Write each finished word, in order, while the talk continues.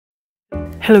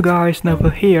Hello guys,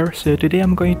 Nauval here. So today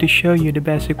I'm going to show you the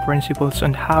basic principles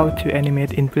on how to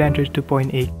animate in Blender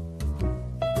 2.8.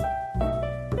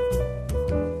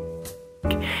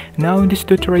 Now in this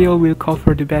tutorial we'll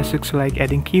cover the basics like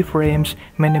adding keyframes,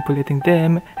 manipulating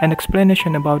them, an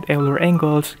explanation about Euler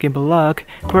angles, Gimbal Lock,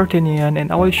 Quaternion,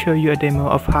 and I will show you a demo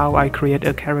of how I create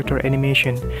a character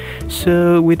animation.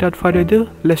 So without further ado,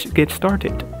 let's get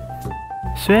started.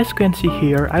 So as you can see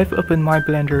here, I've opened my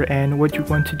Blender, and what you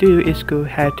want to do is go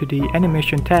ahead to the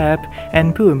animation tab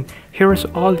and boom, here's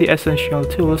all the essential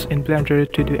tools in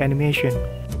Blender to do animation.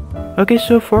 Okay,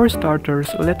 so for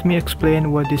starters, let me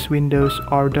explain what these windows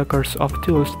or dockers of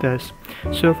tools does.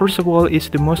 So first of all is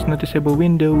the most noticeable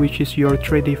window, which is your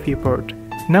 3D viewport.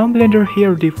 Now Blender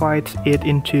here divides it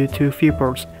into two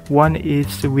viewports. One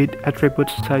is with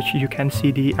attributes such you can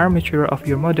see the armature of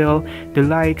your model, the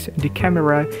lights, the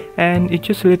camera, and it's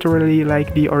just literally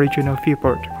like the original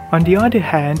viewport. On the other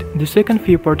hand, the second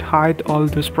viewport hides all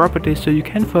those properties so you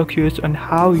can focus on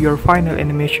how your final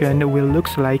animation will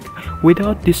look like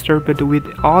without disturbed with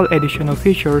all additional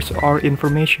features or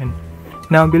information.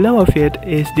 Now below of it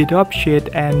is the top sheet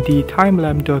and the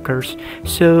timeline dockers.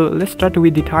 So let's start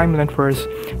with the timeline first.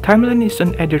 Timeline is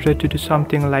an editor to do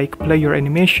something like play your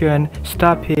animation,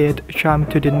 stop it,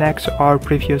 jump to the next or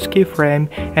previous keyframe,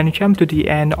 and jump to the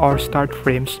end or start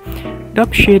frames.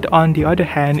 Top sheet on the other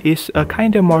hand is a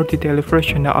kinda more detailed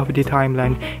version of the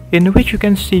timeline, in which you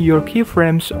can see your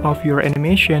keyframes of your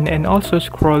animation and also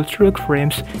scroll through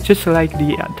frames just like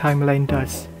the timeline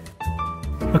does.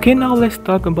 Okay, now let's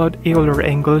talk about Euler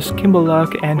angles, Gimbal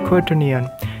Lock, and Quaternion.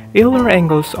 Euler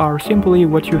angles are simply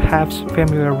what you have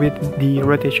familiar with the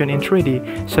rotation in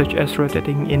 3D, such as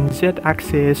rotating in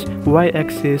Z-axis,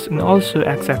 Y-axis, and also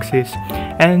X-axis.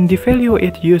 And the value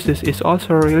it uses is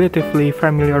also relatively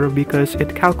familiar because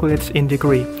it calculates in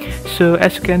degree. So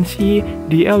as you can see,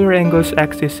 the Euler angles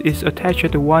axis is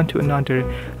attached one to another.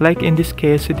 Like in this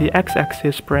case, the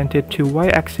X-axis parented to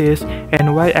Y-axis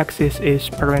and Y-axis is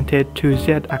parented to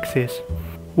Z-axis.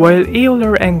 While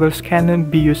Euler angles can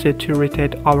be used to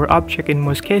rotate our object in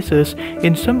most cases,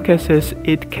 in some cases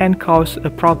it can cause a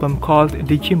problem called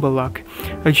the Gimbal Lock.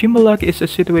 A Gimbal Lock is a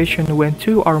situation when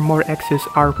two or more axes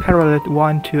are parallel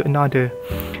one to another.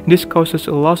 This causes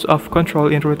a loss of control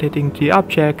in rotating the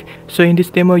object, so in this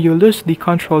demo you lose the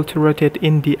control to rotate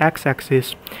in the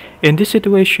X-axis. In this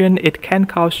situation, it can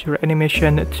cause your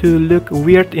animation to look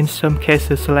weird in some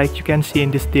cases, like you can see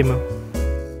in this demo.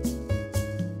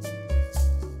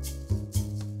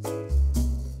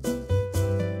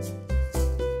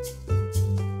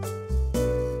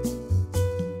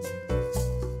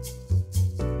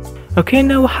 Okay,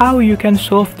 now how you can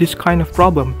solve this kind of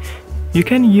problem? You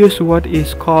can use what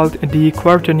is called the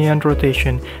Quaternion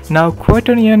Rotation. Now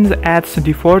Quaternion adds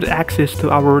the fourth axis to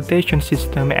our rotation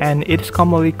system, and it is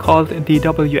commonly called the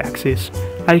W-axis.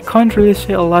 I can't really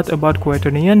say a lot about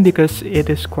Quaternion because it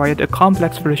is quite a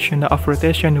complex version of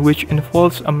rotation which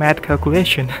involves a math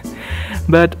calculation.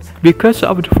 But because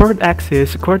of the fourth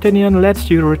axis, Quaternion lets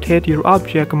you rotate your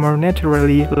object more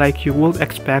naturally like you would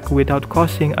expect without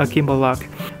causing a gimbal lock.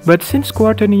 But since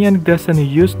Quaternion doesn't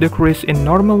use degrees in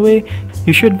normal way,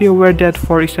 you should be aware that,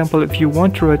 for example, if you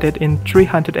want to rotate in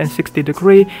 360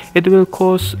 degree, it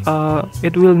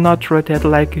will not rotate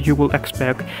like you will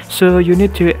expect. So you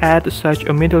need to add such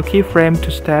a middle keyframe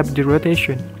to stop the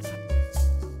rotation.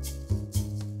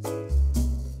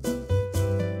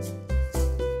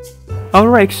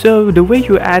 Alright, so the way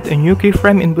you add a new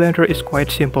keyframe in Blender is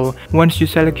quite simple. Once you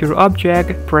select your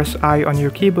object, press I on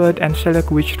your keyboard and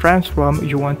select which transform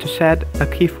you want to set a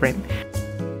keyframe.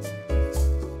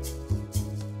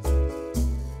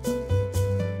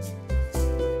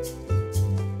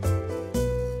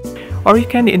 Or you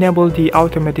can enable the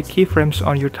automatic keyframes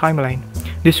on your timeline.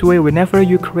 This way, whenever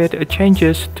you create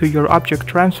changes to your object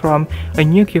transform, a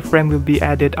new keyframe will be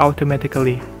added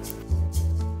automatically.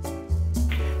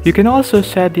 You can also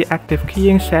set the active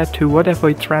keying set to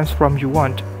whatever transform you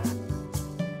want.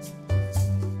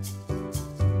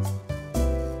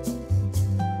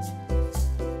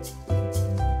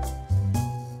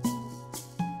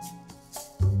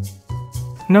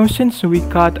 Now since we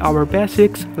got our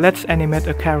basics, let's animate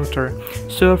a character.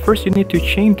 So first you need to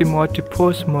change the mode to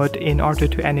pose mode in order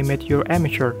to animate your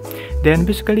amateur. Then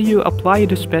basically you apply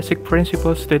the basic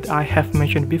principles that I have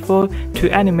mentioned before to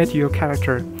animate your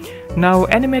character. Now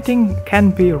animating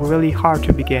can be really hard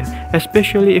to begin,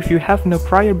 especially if you have no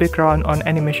prior background on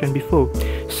animation before.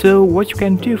 So what you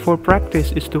can do for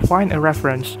practice is to find a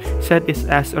reference, set it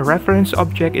as a reference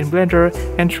object in Blender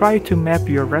and try to map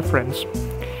your reference.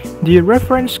 The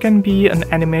reference can be an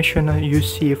animation you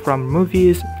see from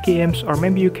movies, games, or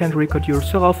maybe you can record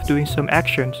yourself doing some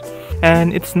actions.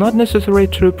 And it's not necessary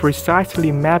to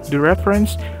precisely map the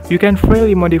reference, you can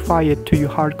freely modify it to your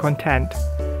heart content.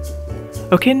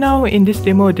 Okay, now in this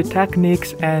demo the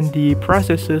techniques and the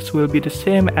processes will be the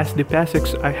same as the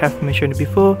basics I have mentioned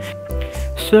before,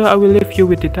 so I will leave you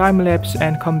with the time lapse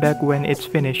and come back when it's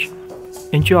finished.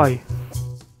 Enjoy!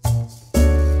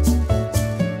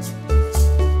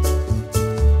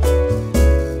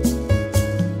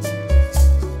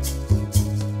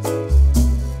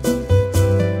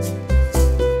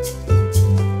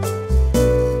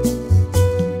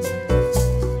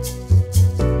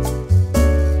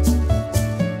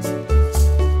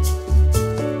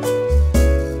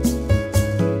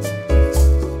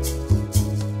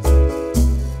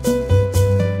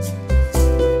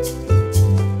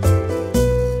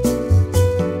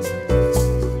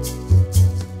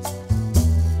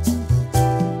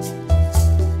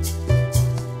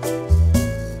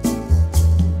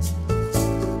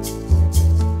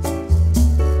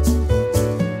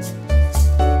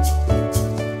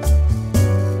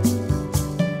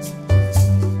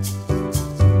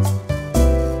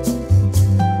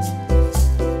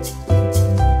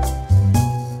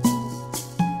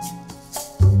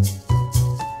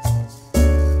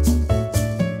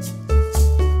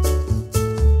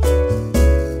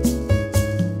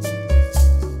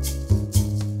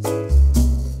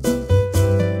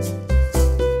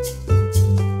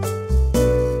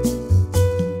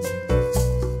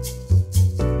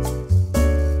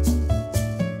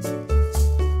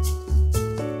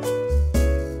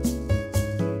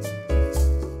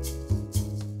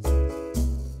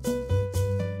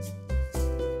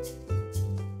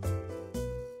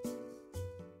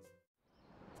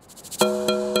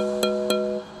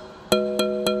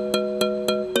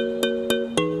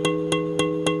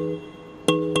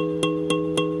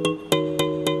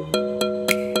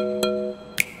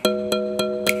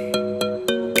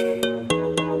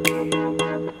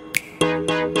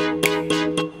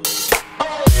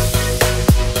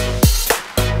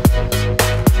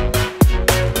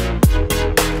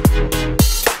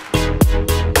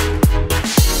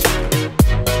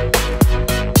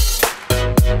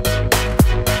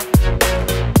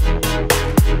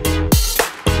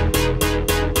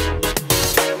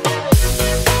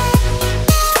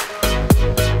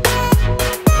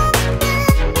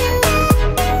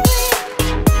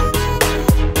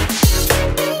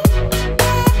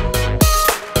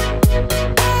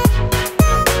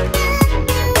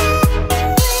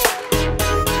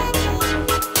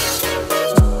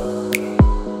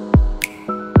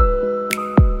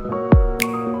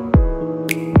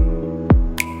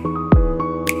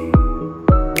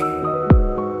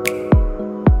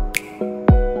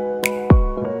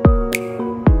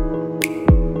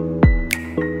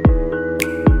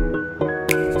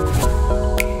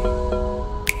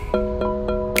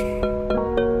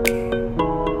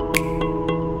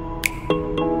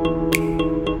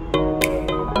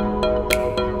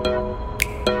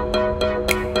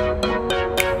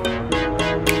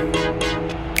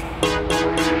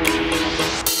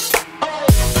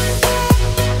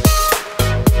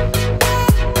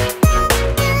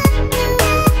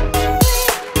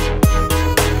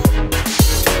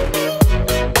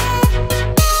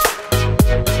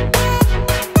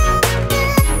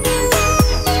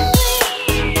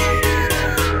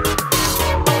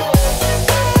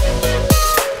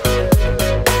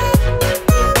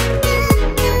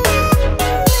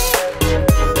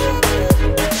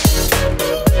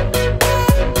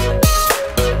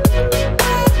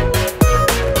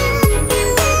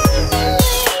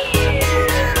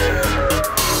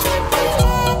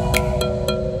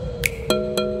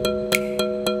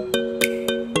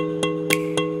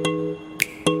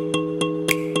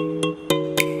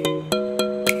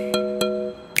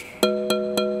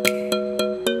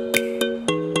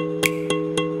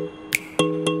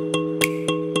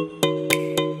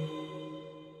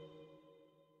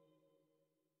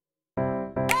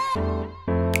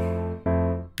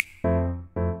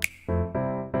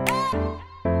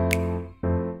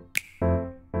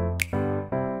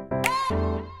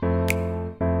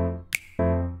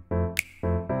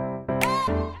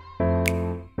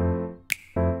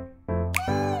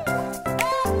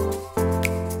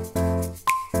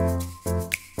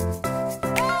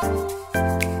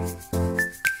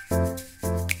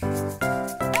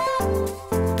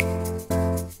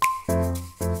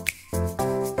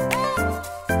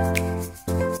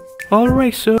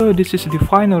 Alright, so this is the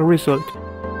final result.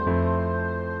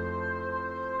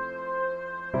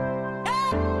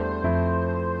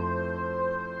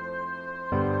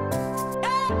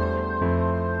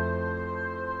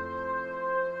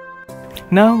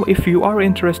 Now, if you are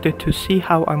interested to see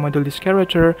how I model this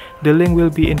character, the link will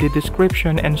be in the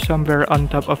description and somewhere on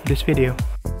top of this video.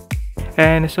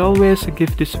 And as always,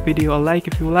 give this video a like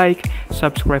if you like,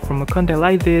 subscribe for more content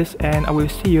like this, and I will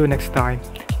see you next time.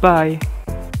 Bye!